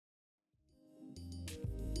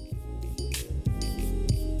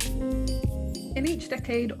In each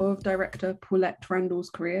decade of director Paulette Randall's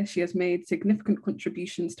career, she has made significant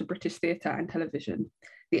contributions to British theatre and television.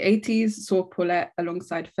 The 80s saw Paulette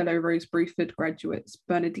alongside fellow Rose Bruford graduates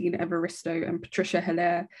Bernardine Evaristo and Patricia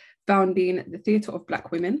Hilaire founding the Theatre of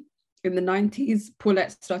Black Women. In the 90s,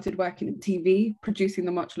 Paulette started working in TV, producing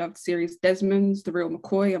the much-loved series Desmond's, The Real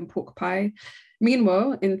McCoy and Pork Pie.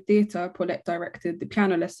 Meanwhile, in theatre, Paulette directed The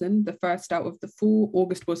Piano Lesson, the first out of the 4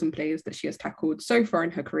 August Wilson plays that she has tackled so far in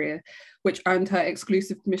her career, which earned her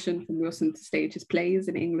exclusive permission from Wilson to stage his plays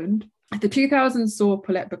in England. The 2000s saw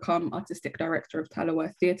Paulette become artistic director of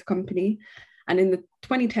Talloworth Theatre Company, and in the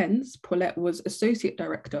 2010s, Paulette was associate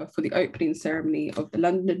director for the opening ceremony of the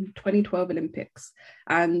London 2012 Olympics,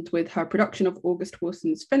 and with her production of August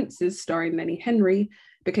Wilson's Fences starring Lenny Henry,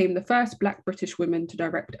 became the first Black British woman to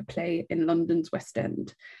direct a play in London's West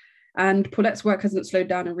End. And Paulette's work hasn't slowed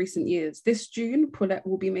down in recent years. This June, Paulette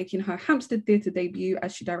will be making her Hampstead Theatre debut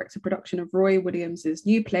as she directs a production of Roy Williams's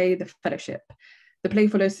new play, The Fellowship. The play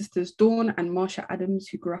follows sisters Dawn and Marsha Adams,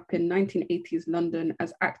 who grew up in 1980s London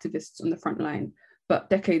as activists on the front line, but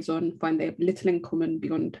decades on find they have little in common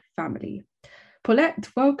beyond family. Paulette,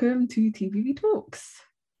 welcome to TVV Talks.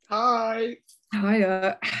 Hi.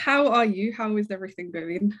 Hi, how are you? How is everything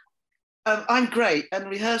going? I'm great, and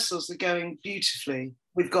rehearsals are going beautifully.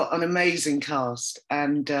 We've got an amazing cast,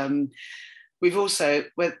 and we're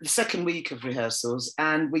the second week of rehearsals,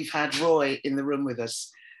 and we've had Roy in the room with us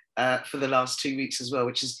for the last 2 weeks as well,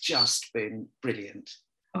 which has just been brilliant.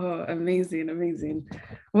 Oh, amazing, amazing.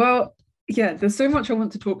 Well, yeah, there's so much I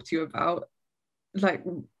want to talk to you about. Like,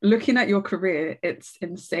 looking at your career, it's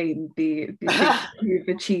insane the things you've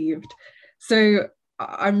achieved. So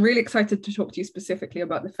I'm really excited to talk to you specifically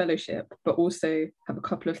about the fellowship, but also have a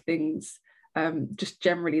couple of things just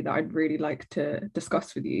generally that I'd really like to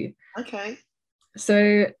discuss with you. Okay.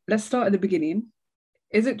 So let's start at the beginning.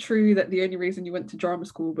 Is it true that the only reason you went to drama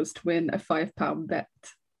school was to win a £5 bet?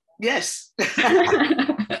 Yes.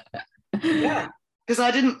 Yeah, because I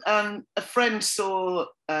didn't, a friend saw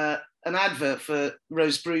an advert for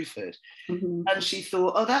Rose Bruford, mm-hmm. and she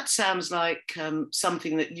thought, oh, that sounds like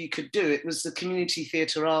something that you could do. It was the Community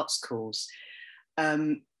Theatre Arts course.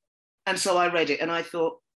 And so I read it and I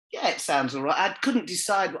thought, yeah, it sounds all right. I couldn't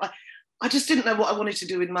decide. I just didn't know what I wanted to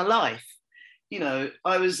do in my life. You know,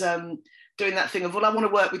 I was doing that thing of, well, I want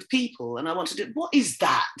to work with people and I want to do, what is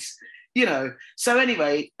that? You know, so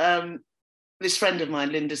anyway, this friend of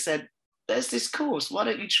mine, Linda, said, there's this course, why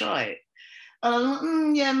don't you try it? And I was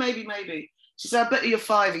like, yeah, maybe. She said, I bet you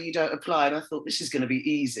 £5 you don't apply. And I thought, this is going to be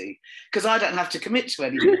easy because I don't have to commit to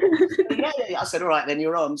anything. Yeah. I said, all right, then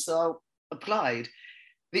you're on. So I applied.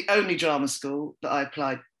 The only drama school that I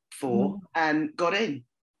applied for and got in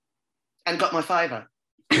and got my £5.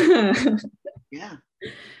 Yeah.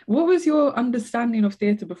 What was your understanding of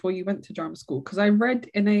theatre before you went to drama school? Because I read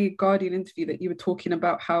in a Guardian interview that you were talking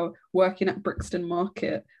about how working at Brixton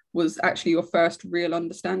Market was actually your first real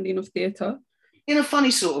understanding of theatre. In a funny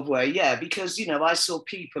sort of way, yeah, because, you know, I saw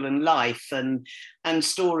people and life and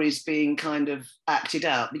stories being kind of acted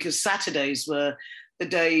out, because Saturdays were the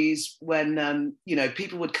days when, you know,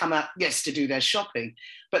 people would come out, yes, to do their shopping,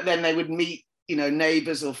 but then they would meet, you know,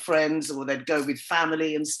 neighbours or friends, or they'd go with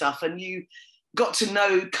family and stuff, and you got to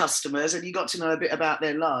know customers and you got to know a bit about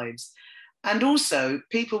their lives. And also,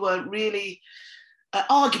 people weren't really...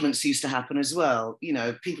 arguments used to happen as well. You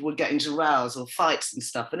know, people would get into rows or fights and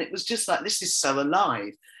stuff. And it was just like, this is so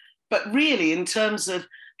alive. But really, in terms of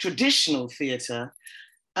traditional theatre,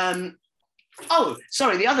 the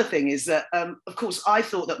other thing is that, of course, I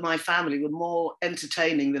thought that my family were more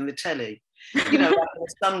entertaining than the telly. You know, like on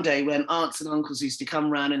a Sunday when aunts and uncles used to come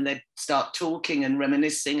round and they'd start talking and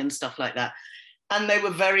reminiscing and stuff like that. And they were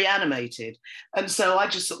very animated. And so I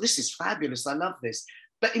just thought, this is fabulous. I love this.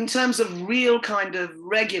 But in terms of real kind of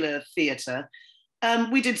regular theatre,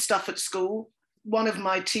 we did stuff at school. One of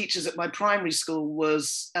my teachers at my primary school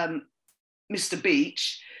was Mr.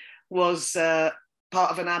 Beach, was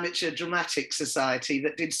part of an amateur dramatic society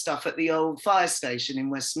that did stuff at the old fire station in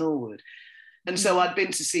West Norwood. And so I'd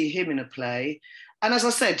been to see him in a play. And as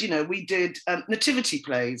I said, you know, we did nativity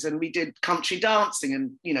plays and we did country dancing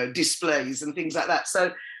and, you know, displays and things like that.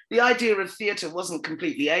 So the idea of theatre wasn't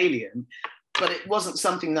completely alien, but it wasn't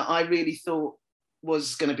something that I really thought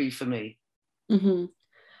was going to be for me. Mm-hmm.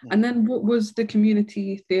 Yeah. And then what was the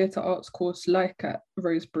community theatre arts course like at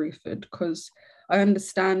Rose Bruford? Because I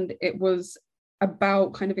understand it was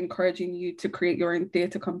about kind of encouraging you to create your own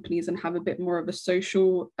theatre companies and have a bit more of a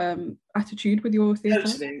social attitude with your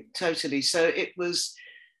theatre. Totally. So it was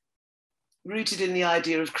rooted in the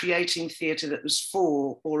idea of creating theatre that was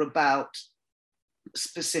for or about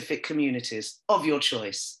specific communities of your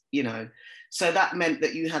choice, you know. So that meant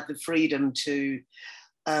that you had the freedom to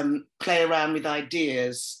play around with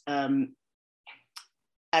ideas and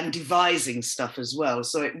devising stuff as well.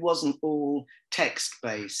 So it wasn't all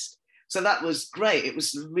text-based. So that was great. It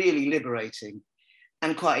was really liberating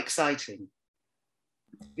and quite exciting.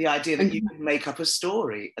 The idea that you could make up a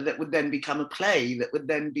story that would then become a play, that would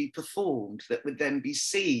then be performed, that would then be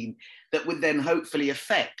seen, that would then hopefully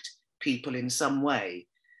affect people in some way.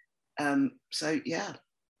 So, yeah.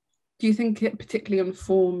 Do you think it particularly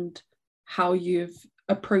informed how you've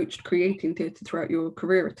approached creating theatre throughout your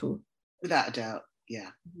career at all? Without a doubt, yeah.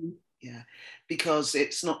 Yeah, because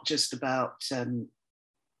it's not just about,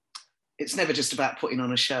 it's never just about putting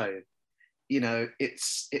on a show. You know,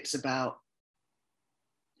 it's about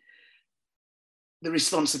the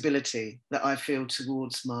responsibility that I feel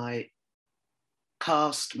towards my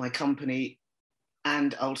cast, my company,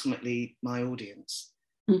 and ultimately my audience.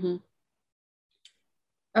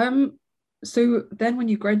 So then when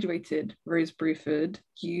you graduated, Rose Bruford,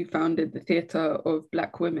 you founded the Theatre of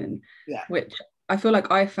Black Women, which I feel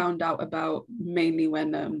like I found out about mainly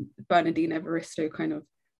when Bernardine Evaristo kind of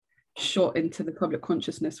shot into the public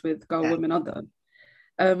consciousness with Girl, Woman, Other.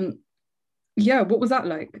 What was that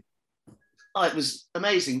like? Oh, it was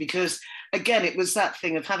amazing because, again, it was that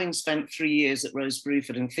thing of having spent 3 years at Rose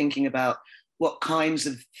Bruford and thinking about what kinds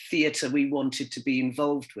of theatre we wanted to be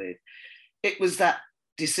involved with. It was that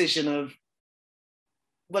decision of,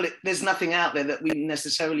 well, there's nothing out there that we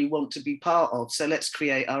necessarily want to be part of, so let's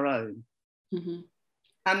create our own.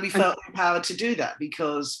 And we felt empowered to do that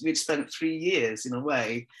because we'd spent 3 years, in a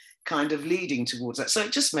way, kind of leading towards that. So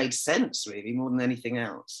it just made sense, really, more than anything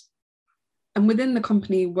else. And within the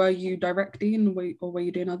company, were you directing or were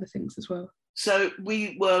you doing other things as well? So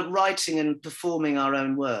we were writing and performing our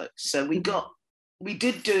own work. So we got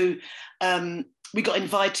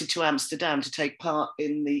invited to Amsterdam to take part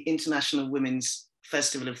in the International Women's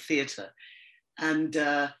Festival of Theatre. And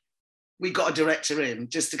we got a director in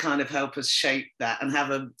just to kind of help us shape that and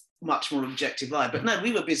have a much more objective eye. But no,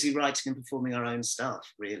 we were busy writing and performing our own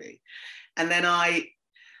stuff, really. And then I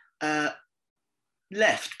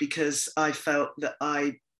left because I felt that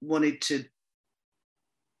I wanted to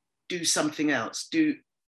do something else, do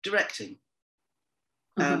directing.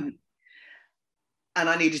 And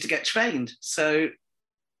I needed to get trained. So,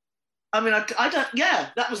 I mean, I don't,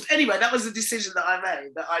 that was the decision that I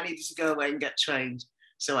made, that I needed to go away and get trained.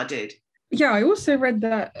 So I did. Yeah, I also read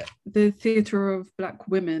that the Theatre of Black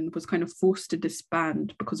Women was kind of forced to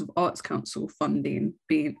disband because of Arts Council funding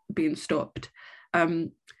being stopped.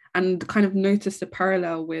 And kind of noticed a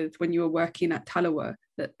parallel with when you were working at Talawa,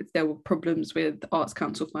 that there were problems with Arts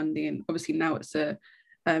Council funding. Obviously now it's a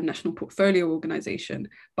national portfolio organisation,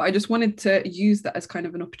 but I just wanted to use that as kind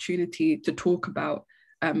of an opportunity to talk about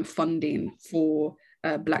funding for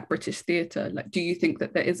Black British theatre. Like, do you think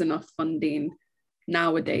that there is enough funding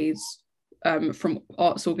nowadays from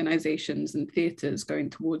arts organisations and theatres going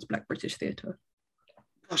towards Black British theatre?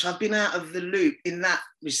 Gosh, I've been out of the loop in that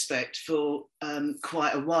respect for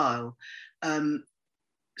quite a while.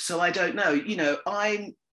 So I don't know. You know,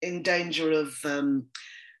 I'm in danger of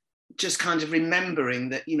just kind of remembering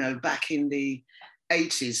that, you know, back in the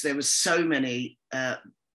 80s, there was so many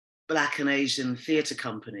Black and Asian theatre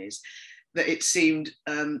companies that it seemed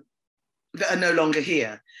that are no longer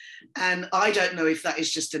here. And I don't know if that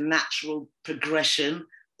is just a natural progression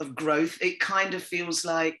of growth. It kind of feels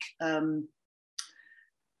like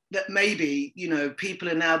that maybe, you know, people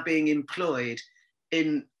are now being employed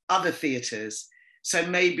in other theatres. So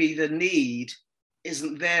maybe the need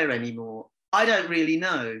isn't there anymore. I don't really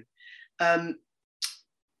know. I'd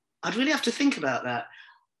really have to think about that.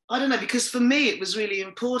 I don't know, because for me, it was really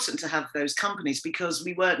important to have those companies because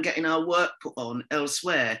we weren't getting our work put on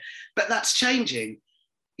elsewhere. But that's changing,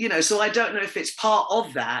 you know, so I don't know if it's part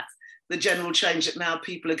of that, the general change that now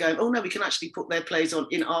people are going, oh no, we can actually put their plays on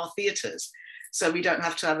in our theatres. So we don't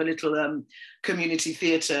have to have a little community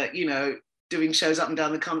theatre, you know, doing shows up and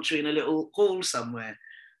down the country in a little hall somewhere.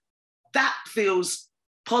 That feels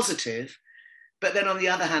positive. But then on the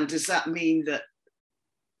other hand, does that mean that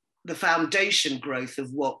the foundation growth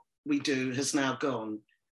of what we do has now gone?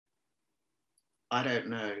 I don't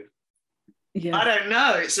know. Yeah. I don't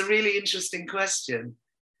know. It's a really interesting question.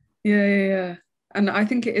 Yeah. And I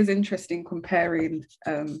think it is interesting comparing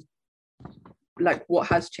like what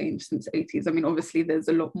has changed since the 80s. I mean, obviously there's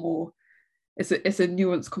a lot more, it's a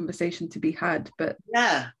nuanced conversation to be had, but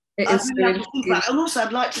yeah, it is so interesting. And also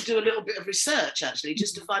I'd like to do a little bit of research actually,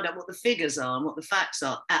 just to find out what the figures are and what the facts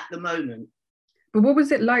are at the moment. But what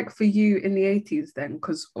was it like for you in the 80s then?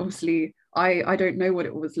 Because obviously I don't know what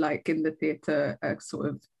it was like in the theatre sort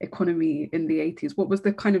of economy in the 80s. What was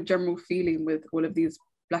the kind of general feeling with all of these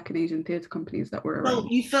Black and Asian theatre companies that were around? Well,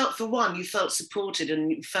 you felt, for one, you felt supported,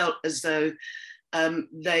 and you felt as though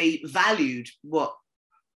they valued what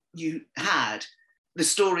you had, the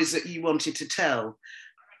stories that you wanted to tell.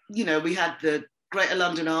 You know, we had the Greater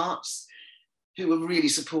London Arts, who were really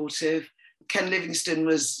supportive. Ken Livingstone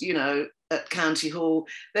was, you know, at County Hall.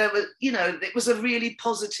 There was, you know, it was a really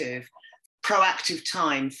positive, proactive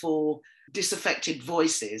time for disaffected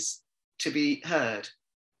voices to be heard,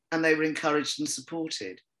 and they were encouraged and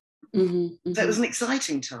supported. Mm-hmm. So it was an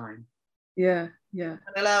exciting time. Yeah, yeah.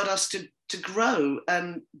 And allowed us to grow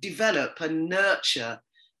and develop and nurture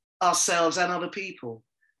ourselves and other people,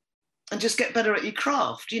 and just get better at your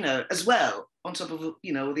craft, you know, as well, on top of,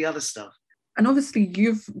 you know, all the other stuff. And obviously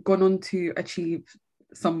you've gone on to achieve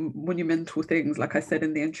some monumental things, like I said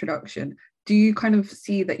in the introduction. Do you kind of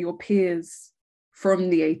see that your peers from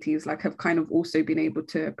the 80s like have kind of also been able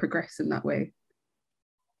to progress in that way?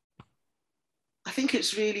 I think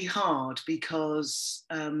it's really hard because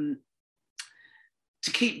to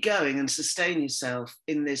keep going and sustain yourself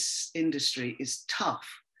in this industry is tough.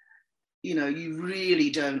 You know, you really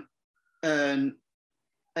don't earn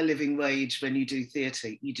a living wage when you do theatre.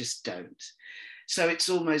 You just don't. So it's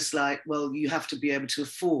almost like, well, you have to be able to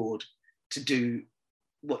afford to do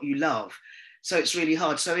what you love. So it's really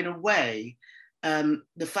hard. So in a way,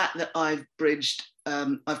 the fact that I've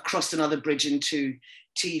crossed another bridge into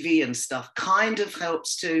TV and stuff kind of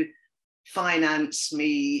helps to finance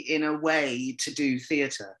me in a way to do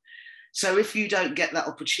theatre. So if you don't get that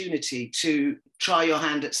opportunity to try your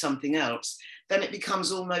hand at something else, then it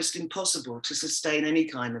becomes almost impossible to sustain any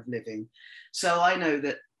kind of living. So I know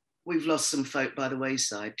that we've lost some folk by the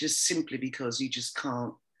wayside just simply because you just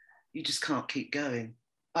can't keep going.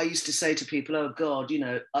 I used to say to people, oh God, you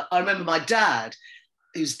know, I remember my dad,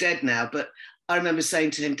 who's dead now, but I remember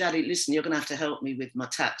saying to him, Daddy, listen, you're going to have to help me with my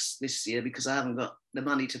tax this year because I haven't got the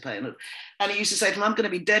money to pay. And he used to say to me, I'm going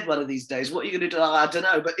to be dead one of these days. What are you going to do? I don't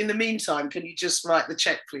know. But in the meantime, can you just write the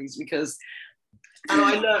check, please? Because, and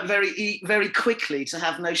I learned very quickly to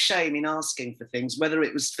have no shame in asking for things, whether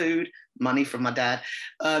it was food, money from my dad,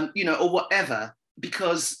 you know, or whatever,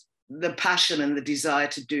 because the passion and the desire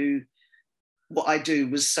to do what I do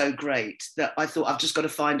was so great that I thought I've just got to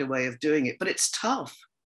find a way of doing it. But it's tough.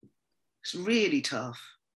 It's really tough.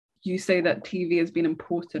 You say that TV has been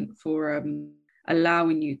important for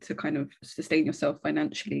allowing you to kind of sustain yourself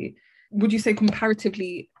financially. Would you say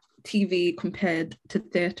comparatively TV compared to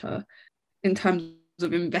theatre in terms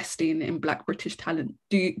of investing in Black British talent,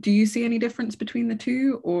 do you see any difference between the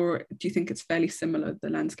two, or do you think it's fairly similar, the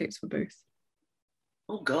landscapes for both?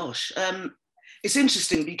 Oh gosh, it's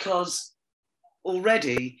interesting because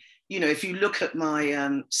already, you know, if you look at my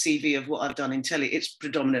CV of what I've done in telly, it's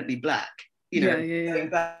predominantly Black. You know, going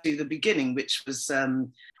back to the beginning, which was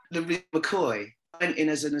the Real McCoy. I went in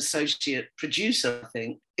as an associate producer, I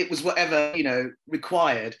think. It was whatever, you know,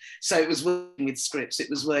 required. So it was working with scripts, it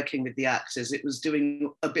was working with the actors, it was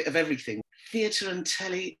doing a bit of everything. Theatre and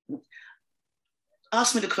telly.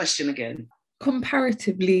 Ask me the question again.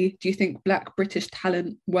 Comparatively, do you think Black British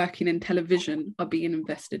talent working in television are being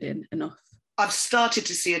invested in enough? I've started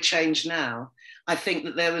to see a change now. I think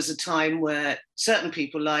that there was a time where certain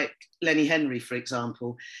people like Lenny Henry, for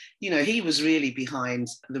example, you know, he was really behind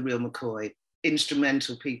the Real McCoy,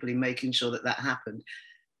 instrumental people in making sure that happened.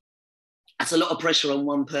 That's a lot of pressure on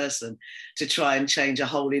one person to try and change a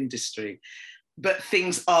whole industry. But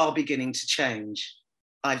things are beginning to change.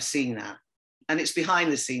 I've seen that. And it's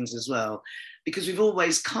behind the scenes as well, because we've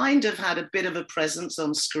always kind of had a bit of a presence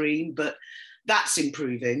on screen, but that's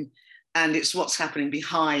improving. And it's what's happening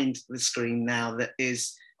behind the screen now that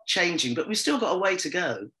is changing, but we've still got a way to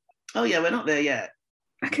go. Oh yeah, we're not there yet.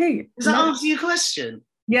 Okay. Does that answer your question?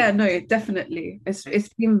 Yeah, no, definitely. It's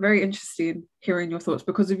been very interesting hearing your thoughts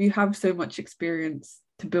because you have so much experience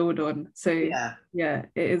to build on. So yeah,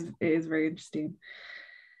 it is very interesting.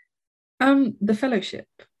 The fellowship.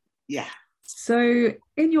 Yeah. So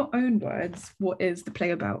in your own words, what is the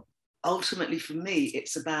play about? Ultimately for me,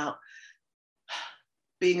 it's about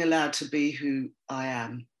being allowed to be who I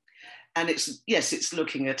am. And it's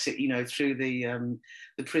looking at it, you know, through the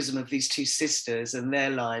prism of these two sisters and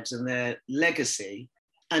their lives and their legacy,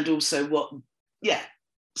 and also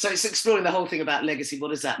so it's exploring the whole thing about legacy.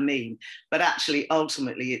 What does that mean? But actually,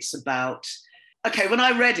 ultimately, it's about, okay, when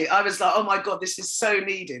I read it, I was like, oh my God, this is so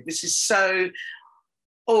needed. This is so,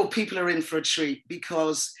 people are in for a treat,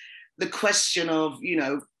 because the question of, you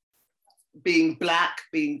know, being Black,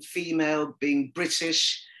 being female, being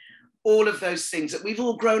British, all of those things that we've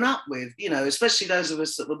all grown up with, you know, especially those of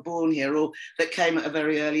us that were born here or that came at a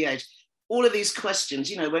very early age. All of these questions,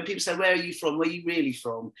 you know, when people say, where are you from? Where are you really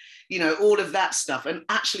from? You know, all of that stuff, and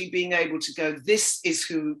actually being able to go, this is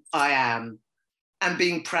who I am, and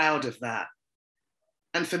being proud of that.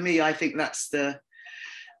 And for me, I think that's the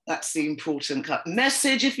important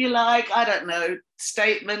message, if you like, I don't know,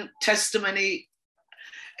 statement, testimony.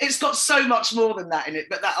 It's got so much more than that in it,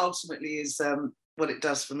 but that ultimately is what it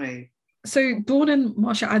does for me. So Dawn and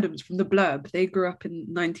Marsha Adams from The Blurb, they grew up in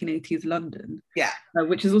 1980s London. Yeah.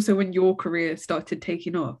 Which is also when your career started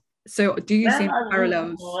taking off. So do you see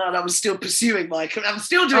parallels? Well, I was still pursuing my career. I'm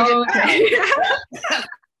still doing it.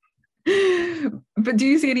 Okay. But do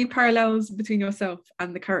you see any parallels between yourself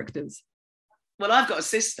and the characters? Well, I've got a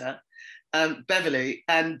sister, Beverly,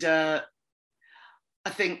 and I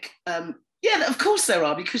think, yeah, of course there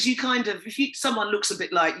are, because you kind of, if someone looks a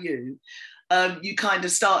bit like you kind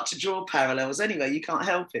of start to draw parallels anyway. You can't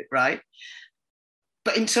help it, right?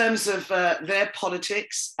 But in terms of their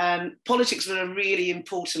politics, politics were a really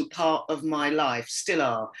important part of my life, still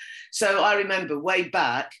are. So I remember way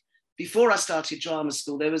back, before I started drama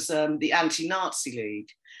school, there was the Anti-Nazi League.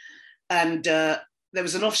 And there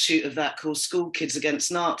was an offshoot of that called School Kids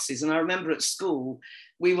Against Nazis. And I remember at school,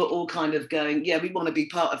 we were all kind of going, yeah, we want to be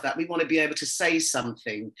part of that. We want to be able to say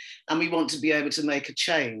something, and we want to be able to make a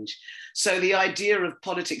change. So the idea of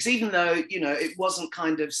politics, even though, you know, it wasn't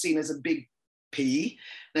kind of seen as a big P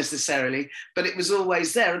necessarily, but it was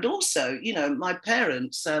always there. And also, you know, my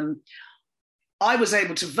parents, I was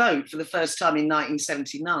able to vote for the first time in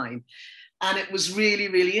 1979. And it was really,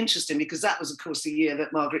 really interesting because that was, of course, the year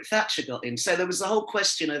that Margaret Thatcher got in. So there was the whole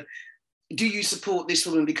question of, do you support this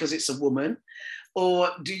woman because it's a woman? Or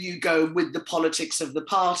do you go with the politics of the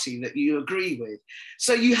party that you agree with?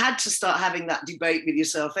 So you had to start having that debate with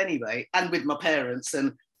yourself anyway, and with my parents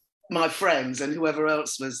and my friends and whoever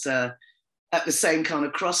else was at the same kind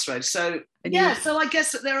of crossroads. So, yeah, so I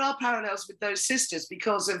guess that there are parallels with those sisters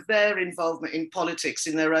because of their involvement in politics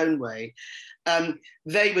in their own way.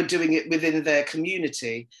 They were doing it within their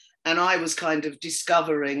community, and I was kind of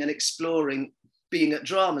discovering and exploring being at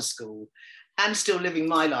drama school and still living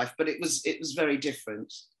my life, but it was very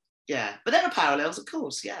different. Yeah, but there are parallels, of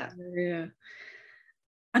course. Yeah.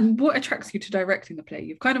 And what attracts you to directing the play?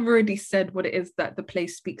 You've kind of already said what it is that the play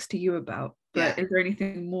speaks to you about, but is there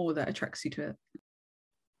anything more that attracts you to it?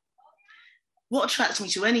 What attracts me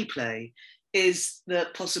to any play is the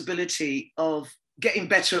possibility of getting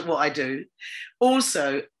better at what I do.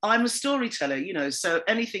 Also, I'm a storyteller, you know, so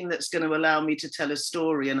anything that's going to allow me to tell a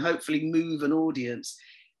story and hopefully move an audience,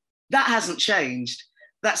 that hasn't changed.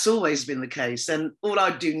 That's always been the case. And all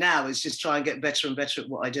I do now is just try and get better and better at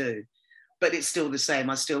what I do. But it's still the same.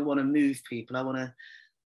 I still want to move people. I want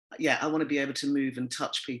to be able to move and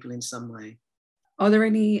touch people in some way. Are there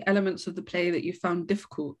any elements of the play that you found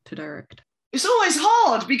difficult to direct? It's always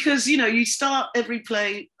hard because, you know, you start every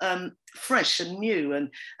play fresh and new,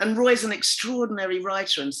 and Roy's an extraordinary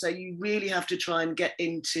writer, and so you really have to try and get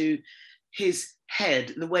into his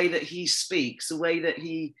head, the way that he speaks, the way that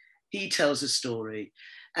he tells a story,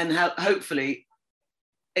 and how hopefully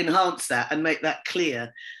enhance that and make that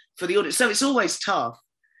clear for the audience. So it's always tough.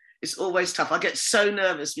 It's always tough. I get so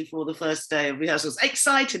nervous before the first day of rehearsals,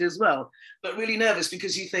 excited as well, but really nervous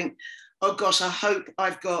because you think, oh gosh, I hope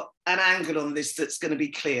I've got an angle on this that's going to be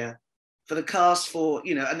clear for the cast, for,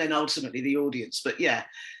 you know, and then ultimately the audience. But yeah,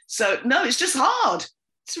 so no, it's just hard.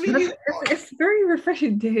 It's really hard. It's very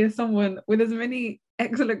refreshing to hear someone with as many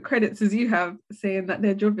excellent credits as you have saying that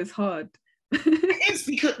their job is hard. It is,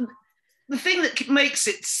 because the thing that makes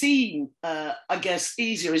it seem, I guess,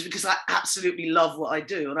 easier is because I absolutely love what I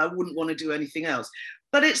do and I wouldn't want to do anything else.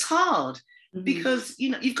 But it's hard because,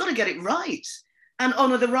 you know, you've got to get it right and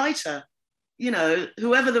honour the writer. You know,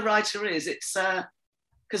 whoever the writer is, it's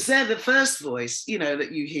because they're the first voice, you know,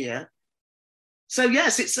 that you hear. So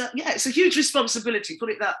yes, it's a huge responsibility,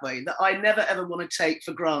 put it that way, that I never ever want to take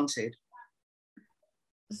for granted.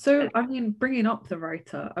 So, I mean, bringing up the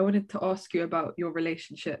writer, I wanted to ask you about your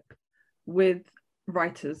relationship with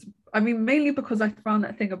writers. I mean, mainly because I found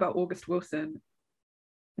that thing about August Wilson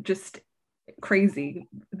just crazy.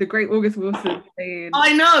 The great August Wilson saying...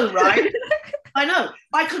 I know, right? I know.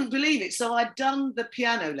 I couldn't believe it. So I'd done the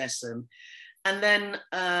piano lesson, and then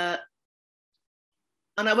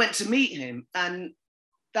and I went to meet him, and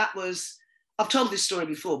that was, I've told this story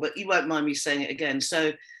before, but you won't mind me saying it again.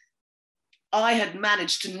 So I had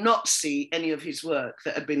managed to not see any of his work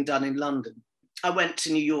that had been done in London. I went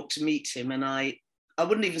to New York to meet him, and I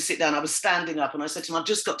wouldn't even sit down. I was standing up, and I said to him, I've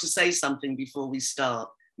just got to say something before we start,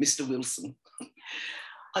 Mr. Wilson.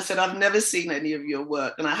 I said, I've never seen any of your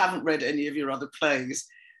work and I haven't read any of your other plays.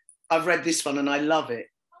 I've read this one and I love it.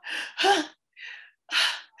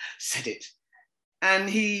 Said it. And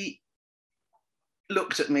he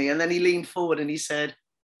looked at me and then he leaned forward and he said,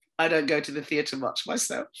 I don't go to the theatre much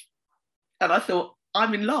myself. And I thought,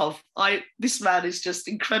 I'm in love. This man is just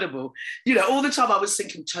incredible. You know, all the time I was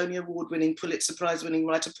thinking, Tony Award-winning, Pulitzer Prize-winning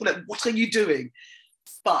writer, what are you doing?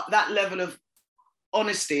 But that level of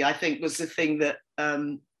honesty, I think, was the thing that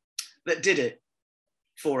that did it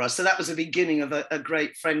for us. So that was the beginning of a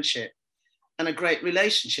great friendship and a great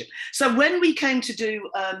relationship. So when we came to do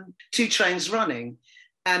Two Trains Running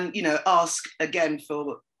and, you know, ask again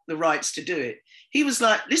for the rights to do it, he was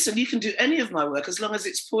like, listen, you can do any of my work as long as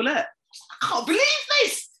it's Paulette. I can't believe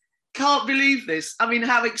this. Can't believe this. I mean,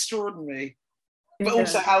 how extraordinary, but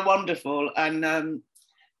also how wonderful and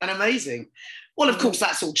amazing. Well, of course,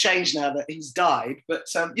 that's all changed now that he's died. But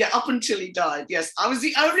yeah, up until he died, yes, I was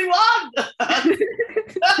the only one.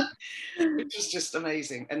 Which was just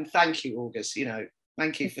amazing. And thank you, August. You know,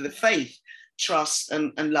 thank you for the faith, trust,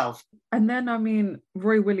 and love. And then, I mean,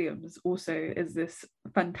 Roy Williams also is this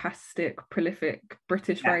fantastic, prolific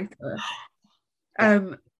British writer.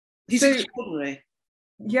 He's extraordinary.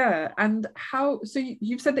 Yeah, and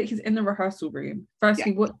you've said that he's in the rehearsal room.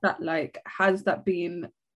 Firstly, what's that like? Has that been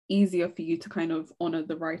easier for you to kind of honour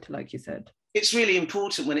the writer, like you said? It's really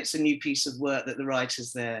important when it's a new piece of work that the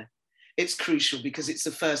writer's there. It's crucial because it's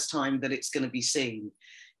the first time that it's going to be seen.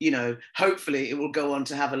 You know, hopefully it will go on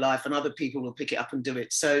to have a life and other people will pick it up and do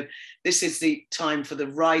it. So this is the time for the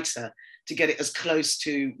writer to get it as close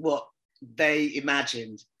to what they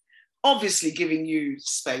imagined. Obviously giving you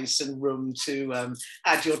space and room to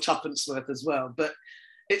add your tuppence worth as well. But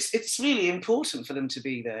it's really important for them to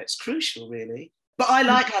be there. It's crucial, really. But I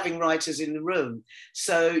like having writers in the room.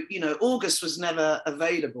 So, you know, August was never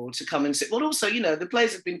available to come and sit. Well, also, you know, the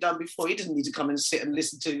plays have been done before. He didn't need to come and sit and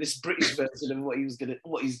listen to this British version of what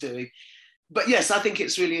he's doing. But yes, I think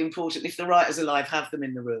it's really important. If the writer's alive, have them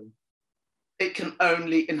in the room. It can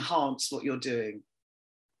only enhance what you're doing.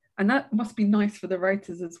 And that must be nice for the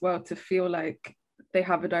writers as well, to feel like they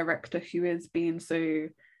have a director who is being so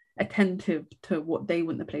attentive to what they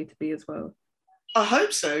want the play to be as well. I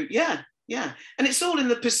hope so, yeah. And it's all in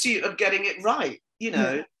the pursuit of getting it right, you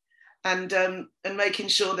know, and making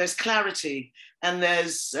sure there's clarity and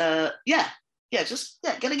there's, getting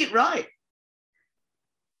it right.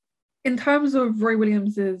 In terms of Roy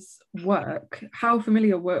Williams's work, how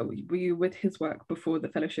familiar were you with his work before the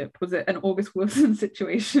fellowship? Was it an August Wilson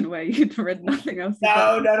situation where you'd read nothing else? No.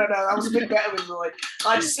 I was a bit better with Roy.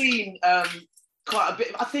 I'd seen quite a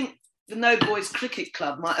bit. I think the No Boys Cricket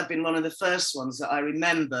Club might have been one of the first ones that I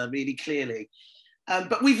remember really clearly.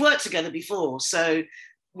 But we've worked together before. So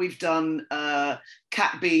we've done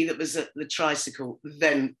Cat B, that was at the Tricycle,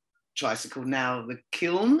 then Tricycle, now the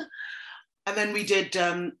Kiln. And then we did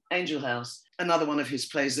Angel House, another one of his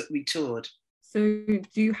plays that we toured. So do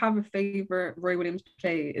you have a favourite Roy Williams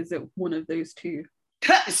play? Is it one of those two?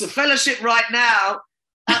 It's a Fellowship right now.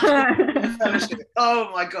 Fellowship.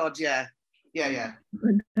 Oh my God, yeah.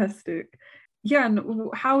 Fantastic. Yeah, and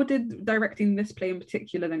how did directing this play in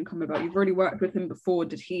particular then come about? You've already worked with him before.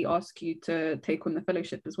 Did he ask you to take on the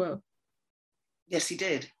Fellowship as well? Yes, he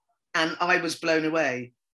did. And I was blown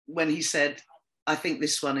away when he said, I think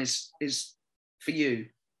this one is for you,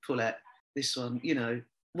 Paulette. This one, you know,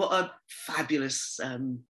 what a fabulous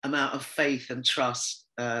amount of faith and trust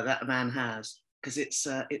that man has, because it's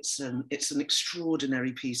an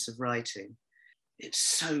extraordinary piece of writing. It's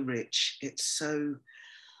so rich. It's so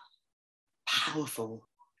powerful.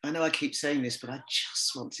 I know I keep saying this, but I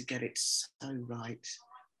just want to get it so right.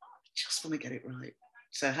 I just want to get it right.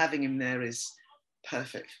 So having him there is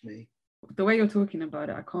perfect for me. The way you're talking about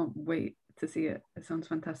it, I can't wait to see it. It sounds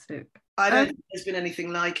fantastic. I don't think there's been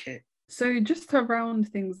anything like it. So just to round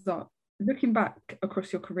things up, looking back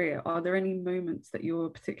across your career, are there any moments that you're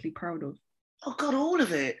particularly proud of? Oh God, all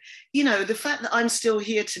of it. You know, the fact that I'm still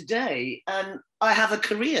here today and I have a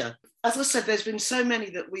career. As I said, there's been so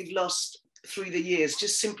many that we've lost through the years,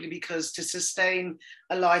 just simply because to sustain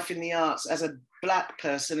a life in the arts as a Black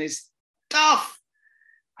person is tough.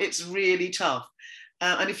 It's really tough.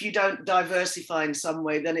 And if you don't diversify in some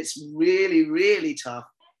way, then it's really, really tough.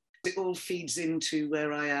 It all feeds into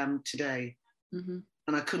where I am today. Mm-hmm.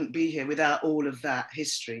 And I couldn't be here without all of that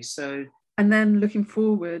history. So. And then looking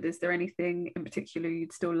forward, is there anything in particular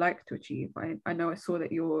you'd still like to achieve? I know I saw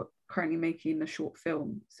that you're currently making a short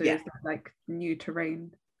film. So is that like New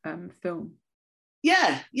Terrain film?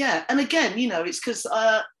 Yeah. And again, you know, it's because,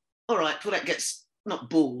 all right, Paulette gets not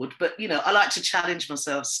bored, but, you know, I like to challenge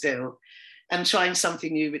myself still. and trying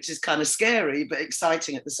something new, which is kind of scary but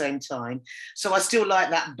exciting at the same time. So I still like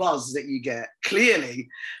that buzz that you get, clearly.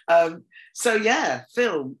 So yeah,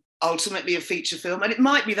 film, ultimately a feature film. And it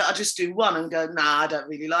might be that I just do one and go, nah, I don't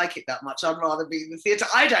really like it that much. I'd rather be in the theatre.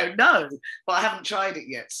 I don't know, but I haven't tried it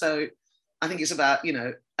yet. So I think it's about, you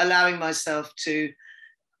know, allowing myself to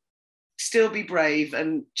still be brave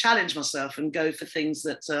and challenge myself and go for things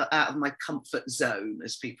that are out of my comfort zone,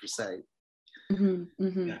 as people say.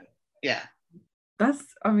 Yeah. That's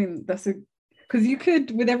because you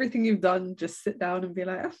could, with everything you've done, just sit down and be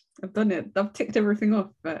like, oh, I've done it, I've ticked everything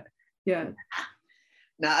off. But yeah.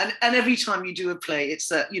 No, and every time you do a play, it's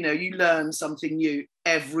that, you know, you learn something new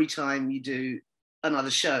every time you do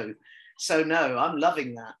another show. So no, I'm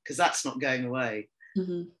loving that, because that's not going away.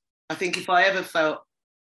 I think if I ever felt,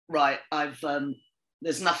 right,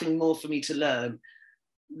 there's nothing more for me to learn,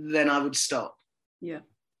 then I would stop. Yeah.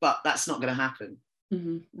 But that's not going to happen.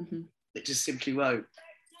 It just simply won't.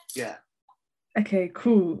 Yeah. Okay,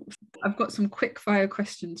 cool. I've got some quick fire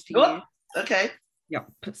questions for you. Okay. Yep.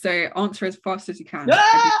 So answer as fast as you can.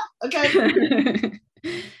 Okay.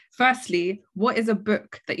 Firstly, what is a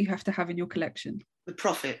book that you have to have in your collection? The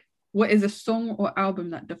Prophet. What is a song or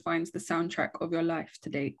album that defines the soundtrack of your life to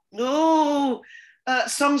date?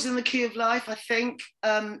 Songs in the Key of Life, I think.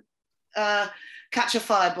 Catch a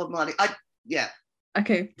Fire, Bob Marley. Yeah.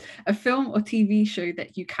 Okay. A film or TV show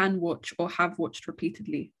that you can watch or have watched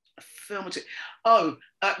repeatedly? A film or two.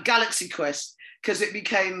 Galaxy Quest, because it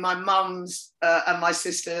became my mum's and my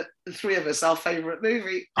sister, the three of us, our favourite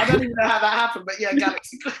movie. I don't even know how that happened, but yeah,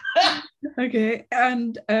 Galaxy Quest. Okay.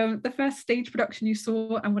 And the first stage production you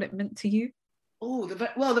saw and what it meant to you?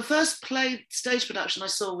 The first stage production I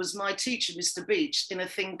saw was my teacher, Mr. Beach, in a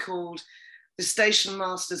thing called The Station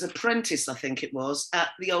Master's Apprentice, I think it was, at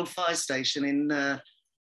the old fire station in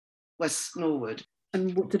West Norwood.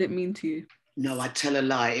 And what did it mean to you? No, I'd tell a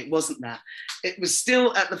lie. It wasn't that. It was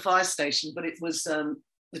still at the fire station, but it was the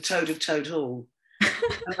Toad of Toad Hall.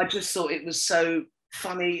 And I just thought it was so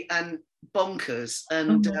funny and bonkers.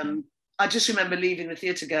 And I just remember leaving the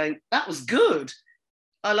theatre going, that was good.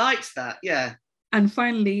 I liked that, yeah. And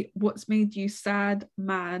finally, what's made you sad,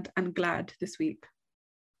 mad, and glad this week?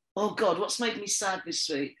 Oh God, what's made me sad this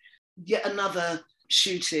week? Yet another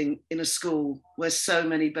shooting in a school where so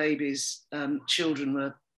many babies, children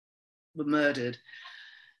were murdered.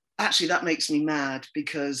 Actually, that makes me mad,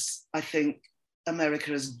 because I think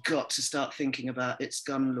America has got to start thinking about its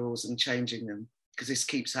gun laws and changing them, because this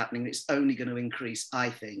keeps happening. It's only going to increase, I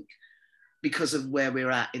think, because of where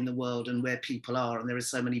we're at in the world and where people are. And there are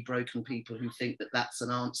so many broken people who think that that's an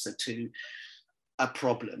answer to a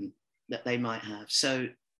problem that they might have. So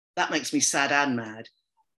that makes me sad and mad.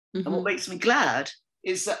 And what makes me glad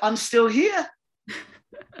is that I'm still here.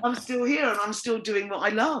 I'm still here and I'm still doing what I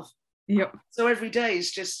love. Yep. So every day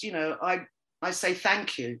is just, you know, I say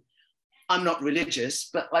thank you. I'm not religious,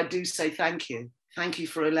 but I do say thank you. Thank you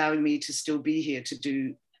for allowing me to still be here to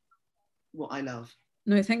do what I love.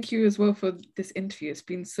 No, thank you as well for this interview. It's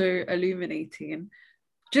been so illuminating.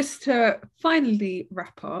 Just to finally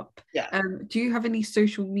wrap up, do you have any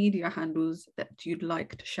social media handles that you'd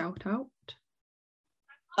like to shout out?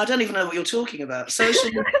 I don't even know what you're talking about. Social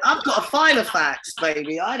media. I've got a file of facts,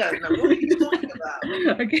 baby. I don't know what you're talking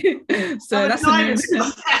about. Okay, so that's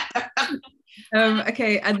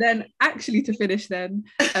okay, and then actually to finish then,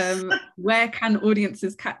 where can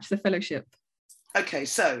audiences catch the fellowship? Okay,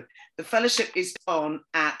 so the fellowship is on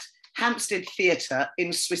at Hampstead Theatre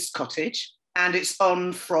in Swiss Cottage, and it's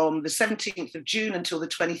on from the 17th of June until the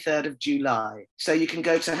 23rd of July. So you can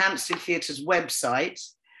go to Hampstead Theatre's website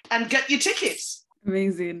and get your tickets.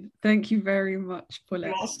 Amazing. Thank you very much,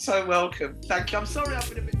 Paulette. You're so welcome. Thank you. I'm sorry I've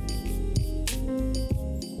been a bit...